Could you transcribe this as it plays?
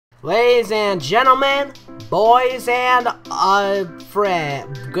Ladies and gentlemen, boys and all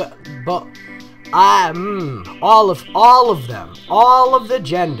of them, all of the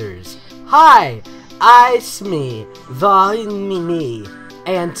genders. Hi, it's me, me,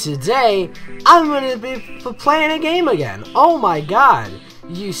 and today I'm gonna be playing a game again. Oh my god,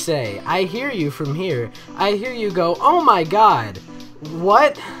 you say. I hear you from here. I hear you go, oh my god.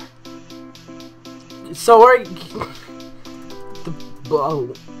 What? So we're the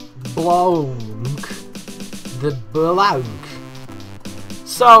blank.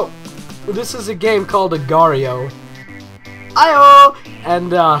 So this is a game called Agario. Io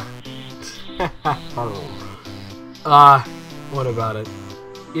and what about it?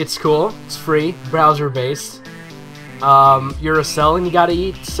 It's cool. It's free, browser based. You're a cell and you gotta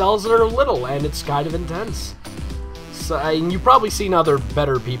eat cells that are little, and it's kind of intense. So and you've probably seen other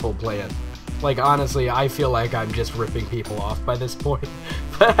better people play it. Like, honestly, I feel like I'm just ripping people off by this point.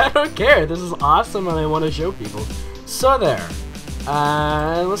 But I don't care. This is awesome and I want to show people. So there.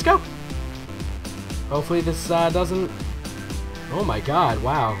 Let's go. Hopefully this doesn't... Oh my god,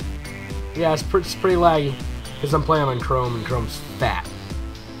 wow. Yeah, it's pretty laggy. Because I'm playing on Chrome and Chrome's fat.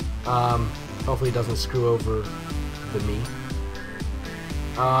 Hopefully it doesn't screw over the me.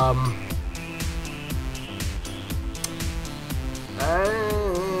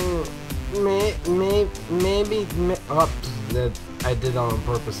 Maybe oh, I did that on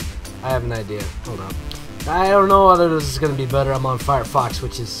purpose. I have an idea. Hold on. I don't know whether this is gonna be better. I'm on Firefox,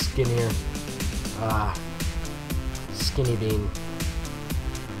 which is skinnier. Skinny bean.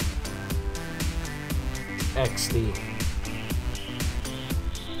 XD.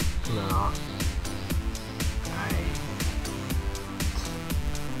 No.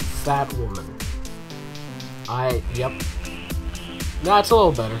 Fat woman. Yep. That's a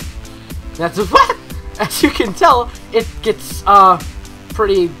little better. That's what? As you can tell, it gets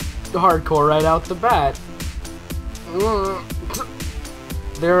pretty hardcore right out the bat.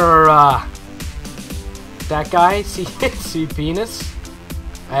 There are that guy, see penis?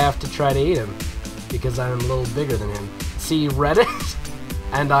 I have to try to eat him because I'm a little bigger than him. See Reddit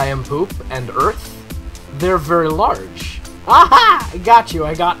and I am poop and Earth. They're very large. Aha! I got you.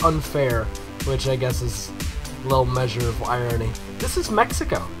 I got unfair, which I guess is a little measure of irony. This is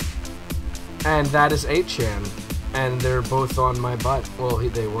Mexico. And that is 8chan, and they're both on my butt. Well,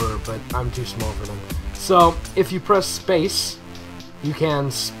 they were, but I'm too small for them. So, if you press space, you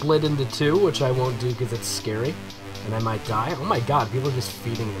can split into two, which I won't do because it's scary, and I might die. Oh my god, people are just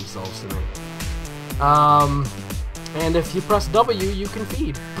feeding themselves to me. And if you press W, you can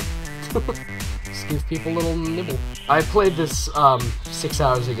feed. Just give people a little nibble. I played this 6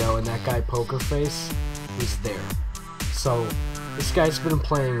 hours ago, and that guy Poker Face was there. So, this guy's been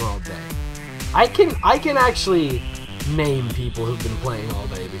playing all day. I can actually name people who've been playing all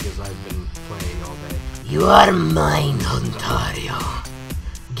day because I've been playing all day. You are mine, Ontario.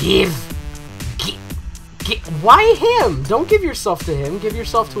 Why him? Don't give yourself to him. Give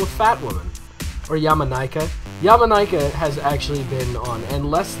yourself to a fat woman. Or Yamanaika. Yamanaika has actually been on,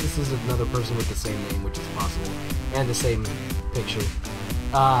 unless this is another person with the same name, which is possible, and the same picture.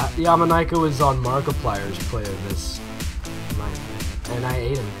 Yamanaika was on Markiplier's play of this. And I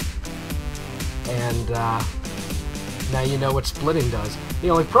ate him. And now you know what splitting does. The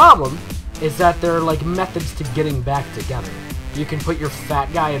only problem is that there are like methods to getting back together. You can put your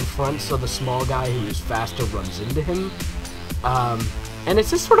fat guy in front so the small guy who is faster runs into him. And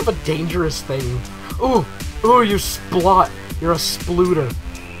it's just sort of a dangerous thing. Ooh, you splot. You're a splooter.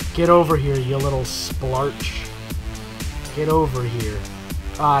 Get over here, you little splarch. Get over here.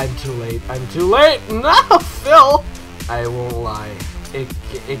 I'm too late. I'm too late. No, Phil. I won't lie. It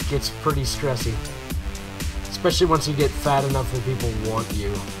gets pretty stressy. Especially once you get fat enough that people want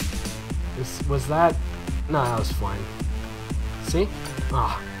you. Was that? No, that was fine. See?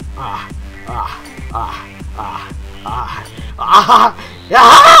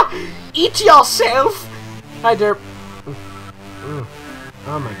 Eat yourself! Hi, Derp.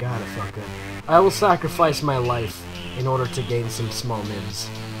 Oh my god, it felt good. I will sacrifice my life in order to gain some small nibs.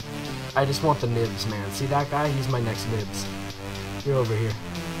 I just want the nibs, man. See that guy? He's my next nibs. Get over here.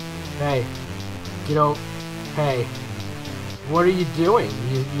 Hey. Hey. What are you doing?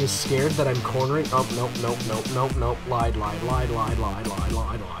 You scared that I'm cornering? Oh, nope. Lied.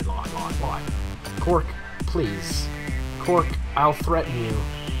 Cork, please. Cork, I'll threaten you.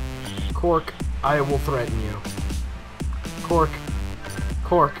 Cork, I will threaten you. Cork.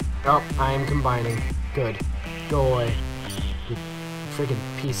 Oh, I am combining. Good. Go away. You freaking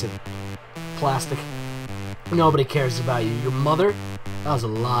piece of plastic. Nobody cares about you. Your mother? That was a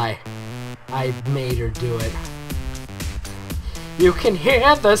lie. I made her do it. You can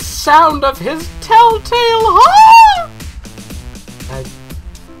hear the sound of his telltale heart. I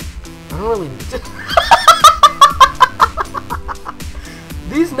don't really.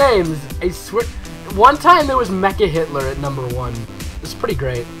 These names, I swear. One time there was Mecha Hitler at #1. It's pretty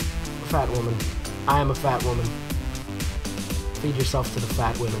great. Fat woman. I am a fat woman. Feed yourself to the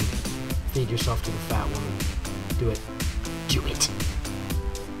fat women. Feed yourself to the fat woman. Do it. Do it.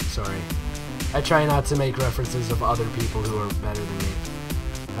 Sorry. I try not to make references of other people who are better than me.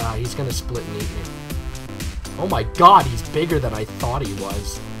 He's gonna split and eat me. Oh my god, he's bigger than I thought he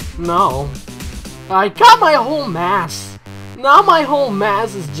was. No. I got my whole mass. Now my whole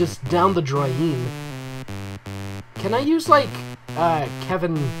mass is just down the drain. Can I use, like,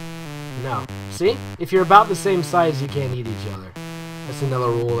 Kevin... No. See? If you're about the same size, you can't eat each other. That's another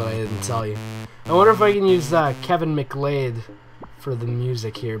rule that I didn't tell you. I wonder if I can use, Kevin McLeod for the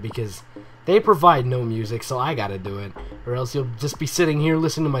music here, because they provide no music, so I gotta do it. Or else you'll just be sitting here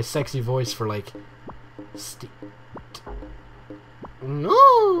listening to my sexy voice for, like...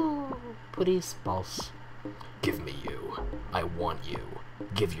 No! Please, boss. Give me you. I want you.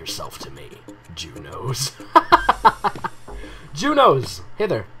 Give yourself to me. Junos. Junos!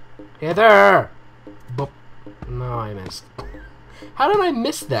 Hither. Hither! Boop. No, I missed. How did I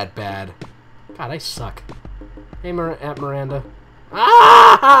miss that bad? God, I suck. Hey, Aunt Miranda.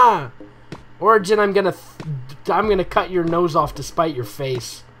 Ah! Origin, I'm gonna cut your nose off to spite your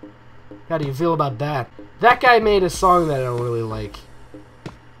face. How do you feel about that? That guy made a song that I don't really like.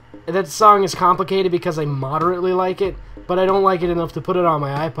 That song is complicated because I moderately like it, but I don't like it enough to put it on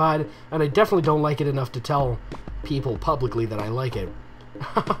my iPod, and I definitely don't like it enough to tell people publicly that I like it.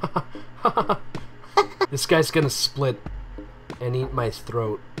 This guy's gonna split and eat my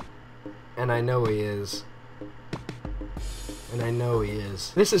throat, and I know he is. And I know he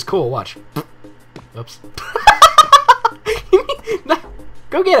is. This is cool, watch. Oops.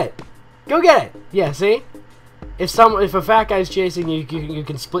 Go get it! Go get it! Yeah, see? If a fat guy's chasing you, you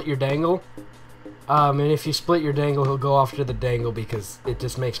can split your dangle. And if you split your dangle, he'll go after the dangle because it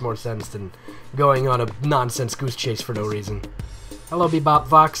just makes more sense than going on a nonsense goose chase for no reason. Hello, Bebop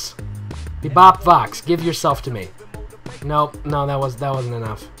Vox. Bebop Vox, give yourself to me. Nope, no, that wasn't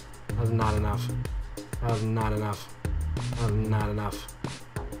enough. That was not enough. That was not enough. That was not enough.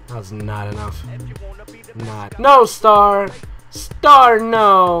 That was not enough. Not. No, Star! Star,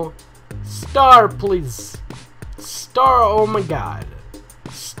 no! Star, please. Star, oh my god.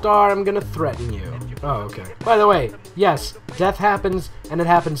 Star, I'm gonna threaten you. Oh, okay. By the way, yes, death happens, and it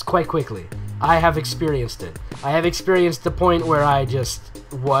happens quite quickly. I have experienced it. I have experienced the point where I just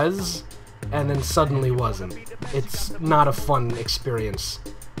was, and then suddenly wasn't. It's not a fun experience.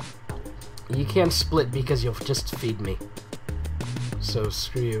 You can't split because you'll just feed me. So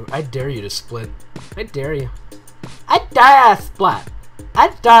screw you. I dare you to split. I dare you. I dare you, split. I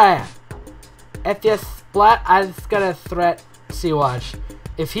dare you. If you split, I'm just gonna threat. See, watch.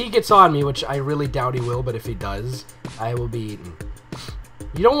 If he gets on me, which I really doubt he will, but if he does, I will be eaten.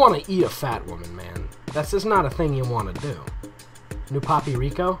 You don't want to eat a fat woman, man. That's just not a thing you want to do. New Poppy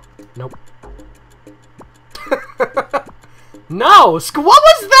Rico? Nope. No! What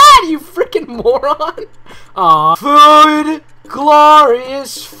was that, you freaking moron? Aw. Food!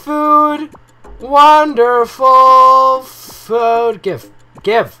 Glorious food! Wonderful food! Give.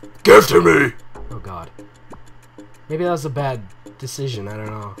 Give! Give to me! Oh god. Maybe that was a bad decision, I don't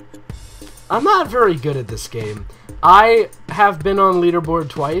know. I'm not very good at this game. I have been on leaderboard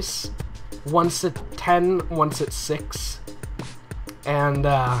twice. Once at 10, once at 6. And,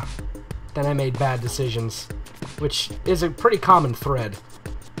 then I made bad decisions. Which is a pretty common thread.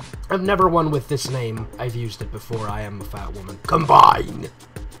 I've never won with this name. I've used it before. I am a fat woman. Combine!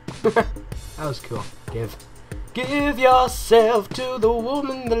 That was cool. Give. Give yourself to the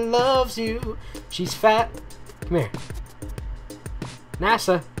woman that loves you. She's fat. Come here.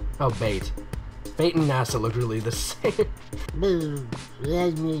 NASA. Oh, Bait. Bait and NASA look really the same.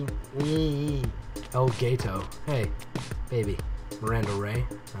 El Gato. Hey, baby. Miranda Ray.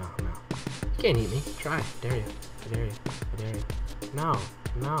 Oh, no. You can't eat me. Try. I dare you. I dare you. I dare you. No.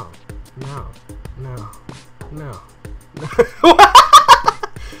 No. No. No. No.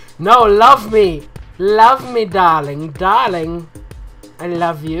 No, love me. Love me, darling. Darling. I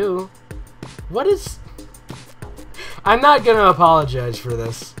love you. What is... I'm not gonna apologize for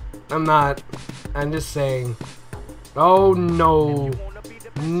this. I'm not. I'm just saying. Oh, no.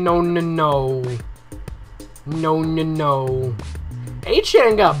 No, no, no. No, no, no.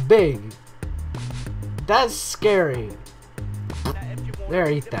 H-Chan got big. That's scary. There,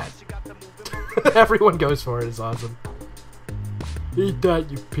 eat that. Everyone goes for it. It's awesome. Eat that,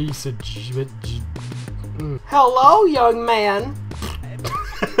 you piece of... Hello, young man.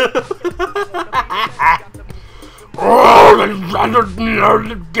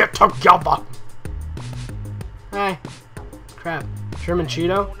 Get together. Hey. Crap. German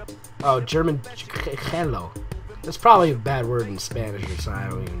Cheeto? Oh, German hello. That's probably a bad word in Spanish or something. I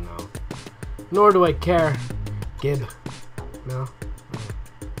don't even know. Nor do I care. Gib. No?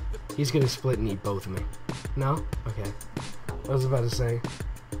 He's gonna split and eat both of me. No? Okay. I was about to say.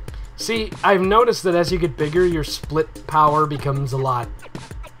 See, I've noticed that as you get bigger, your split power becomes a lot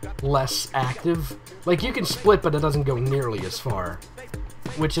less active. Like, you can split, but it doesn't go nearly as far.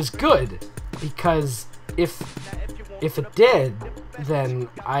 Which is good, because if it did, then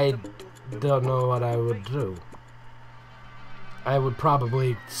I don't know what I would do. I would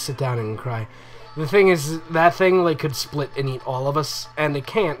probably sit down and cry. The thing is, that thing like could split and eat all of us, and it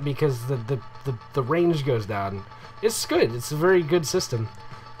can't because the range goes down. It's good. It's a very good system.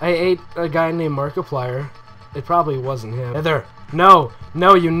 I ate a guy named Markiplier. It probably wasn't him. Heather, no,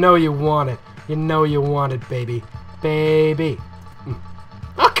 no, you know you want it. You know you want it, baby, baby.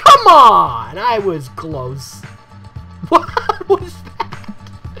 Oh, come on! I was close. What was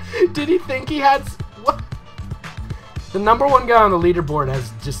that? Did he think he had? What? The #1 guy on the leaderboard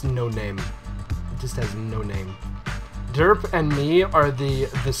has just no name. It just has no name. Derp and me are the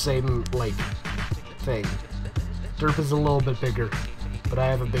same, like, thing. Derp is a little bit bigger, but I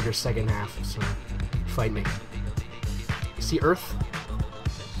have a bigger second half, so fight me. See Earth?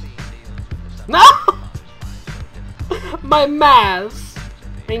 No! My mask!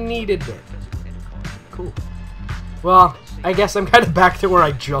 I needed it. Cool. Well, I guess I'm kind of back to where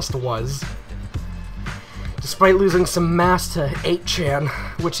I just was. Despite losing some mass to 8chan,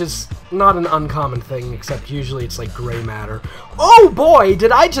 which is not an uncommon thing, except usually it's like gray matter. Oh boy,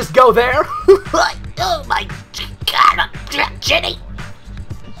 did I just go there? Oh my god, Jenny!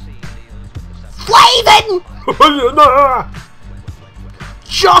 Flavin!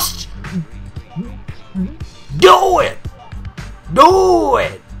 Just do it! Do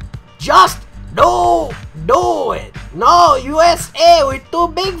it! Just do it! No, USA, we're too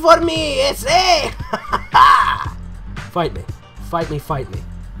big for me, USA! Fight me. Fight me, fight me.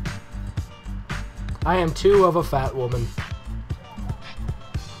 I am too of a fat woman.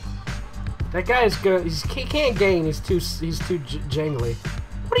 That guy is good. He can't gain. He's too jangly.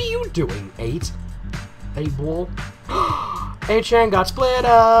 What are you doing, 8? 8 bull? 8chan got split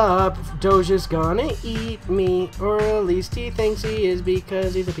up. Doja's gonna eat me, or at least he thinks he is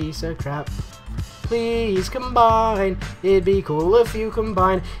because he's a piece of crap. Please combine. It'd be cool if you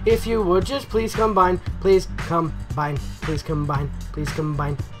combine. If you would just please combine. Please combine. Please combine. Please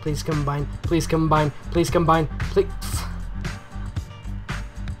combine. Please combine. Please combine. Please combine. Please.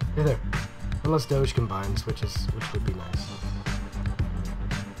 Hey there. Unless Doge combines, which would be nice.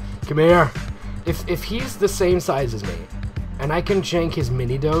 Come here. If he's the same size as me, and I can jank his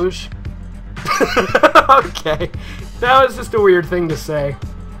mini Doge. Okay. That was just a weird thing to say.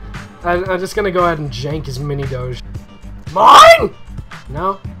 I'm just gonna go ahead and jank his mini Doge. Mine!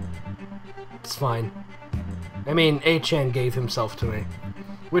 No? It's fine. I mean, 8chan gave himself to me.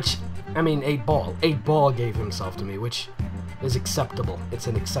 Which, I mean, 8ball gave himself to me, which is acceptable. It's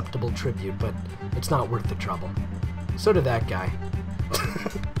an acceptable tribute, but it's not worth the trouble. So did that guy.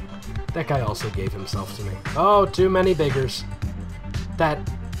 That guy also gave himself to me. Oh, too many biggers. That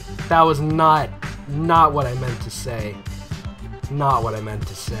was not what I meant to say. Not what I meant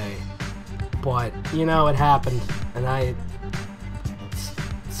to say. But, you know, it happened, and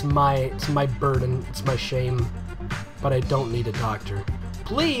it's my burden, it's my shame, but I don't need a doctor.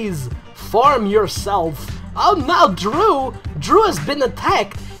 Please, farm yourself. Oh, now Drew has been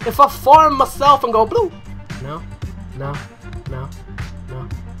attacked. If I farm myself and go blue. No, no, no, no,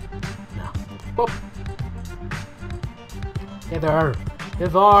 no. Whoop. Hey there. Hey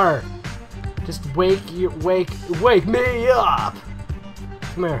there. Just wake me up.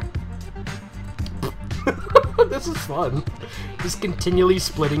 Come here. This is fun. Just continually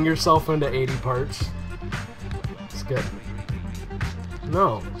splitting yourself into 80 parts. It's good.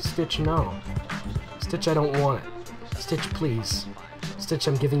 No. Stitch, no. Stitch, I don't want it. Stitch, please. Stitch,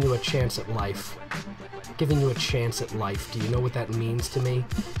 I'm giving you a chance at life. Giving you a chance at life. Do you know what that means to me?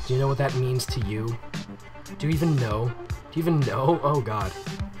 Do you know what that means to you? Do you even know? Do you even know? Oh, God.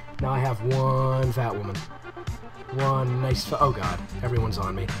 Now I have one fat woman. One nice oh god, everyone's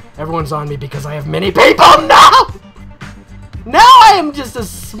on me. Everyone's on me because I have many people! No! Now I am just a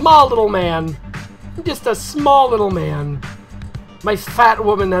small little man. I'm just a small little man. My fat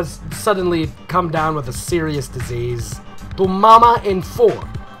woman has suddenly come down with a serious disease. Tu mama in 4.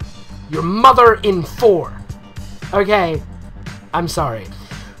 Your mother in 4. Okay, I'm sorry.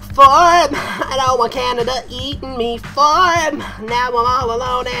 Farm! I don't want Canada eating me. Farm! Now I'm all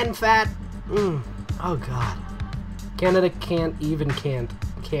alone and fat. Oh god. Canada can't.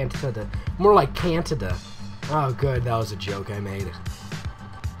 Canada. More like Canada. Oh, good. That was a joke I made.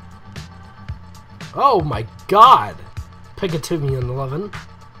 Oh my god! Pigatimian 11.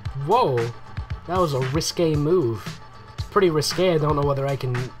 Whoa. That was a risque move. It's pretty risque. I don't know whether I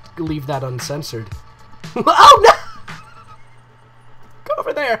can leave that uncensored. Oh no! Go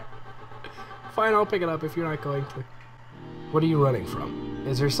over there! Fine, I'll pick it up if you're not going to. What are you running from?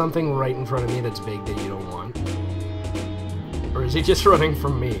 Is there something right in front of me that's big that you don't want? Or is he just running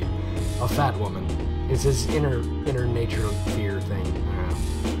from me? A fat woman. Is his inner nature of fear thing.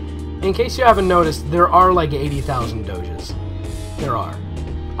 In case you haven't noticed, there are like 80,000 doges. There are.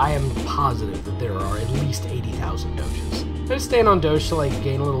 I am positive that there are at least 80,000 doges. I'm just staying on doge till I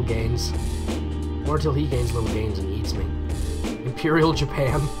gain little gains. Or till he gains little gains and eats me. Imperial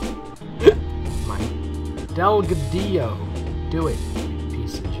Japan. Mine. Delgadillo. Do it, you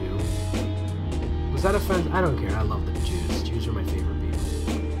piece of Jew. Was that offense? I don't care. I love the Jews. Jews are my favorite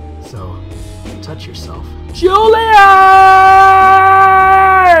people. So, touch yourself. Julian!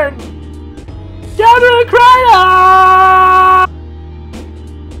 Down to the crater!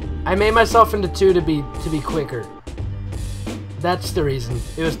 I made myself into two to be quicker. That's the reason.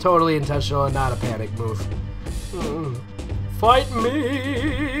 It was totally intentional and not a panic move. Fight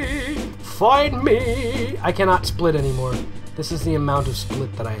me! Fight me! I cannot split anymore. This is the amount of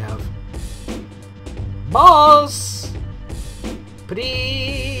split that I have. Boss!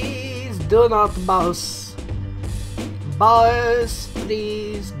 Please do not boss. Boss,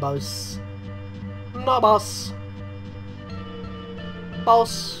 please, boss. No boss.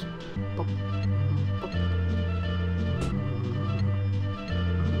 Boss.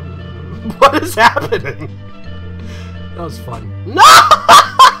 What is happening? That was fun. No!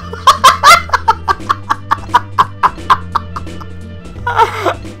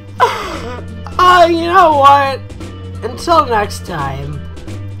 You know what? Until next time.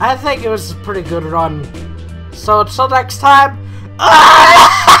 I think it was a pretty good run. So until next time.